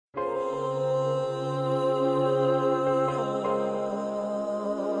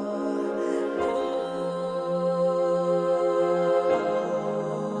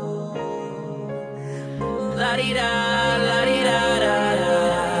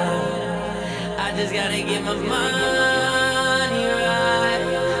just gotta get my money right.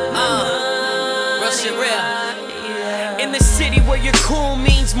 Real shit real. In the city where your cool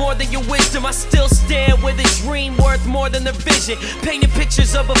means more than your wisdom, I still stand with a dream worth more than the vision. Painting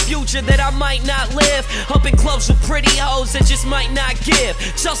pictures of a future that I might not live, hoping close with pretty hoes that just might not give.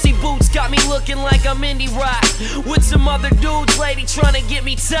 Chelsea boots got me looking like I'm indie rock, with some other dudes, lady trying to get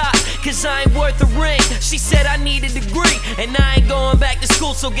me top, cause I ain't worth a ring. She said I need a degree, and I ain't going back to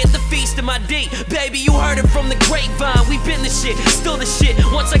school, so get the feast in my D. Baby, you heard it from the grapevine, we been the shit, still the shit.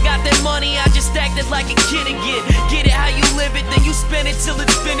 Once I got that money, I just acted like a kid again. Get it how you live it, then you spend it till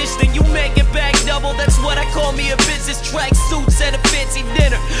it's finished, then you make it back double. That's what I call me, a business. Track suits at a fancy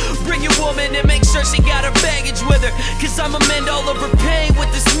dinner. Bring your woman and make sure she got her baggage with her, cause I'ma mend all of her pain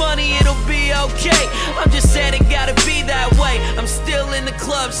with this money, it'll be okay. I'm just sad it gotta be that way. I'm still in the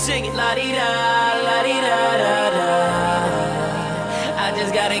club singing Ladeeda, Ladeedadada. I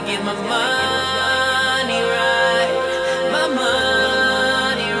just gotta get my money right, my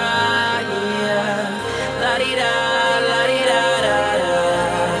money right, yeah. Ladeeda, Ladeedadada.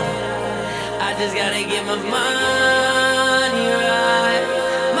 I just gotta get my money right,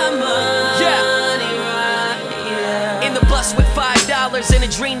 my money right, yeah. In the bus with $5 and a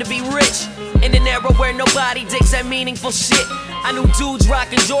dream to be rich, in an era where nobody digs that meaningful shit. I knew dudes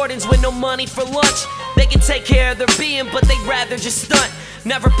rocking Jordans with no money for lunch. They can take care of their being, but they'd rather just stunt.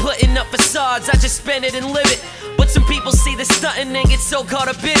 Never putting up facades, I just spend it and live it. But some people see the stunting and get so caught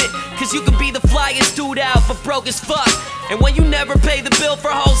up in it, cause you can be the flyest dude out, but broke as fuck. And when you never pay the bill for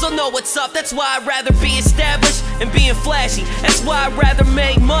hoes, they'll know what's up. That's why I'd rather be established and being flashy. That's why I'd rather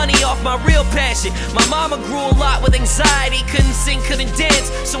make money off my real passion. My mama grew a lot with anxiety, couldn't sing, couldn't dance.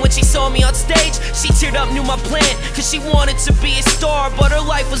 So when she saw me on stage, she teared up, knew my plan, cause she wanted to be a star, but her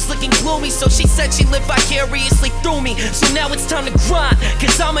life was looking gloomy. So she said she lived vicariously through me. So now it's time to grind,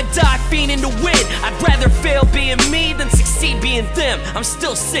 cause I'ma die fiending to win. I'd rather fail being me than succeed being them. I'm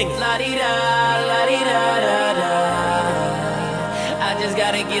still singing Ladeeda, Ladeedadada. I just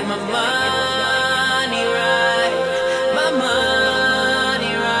gotta get my money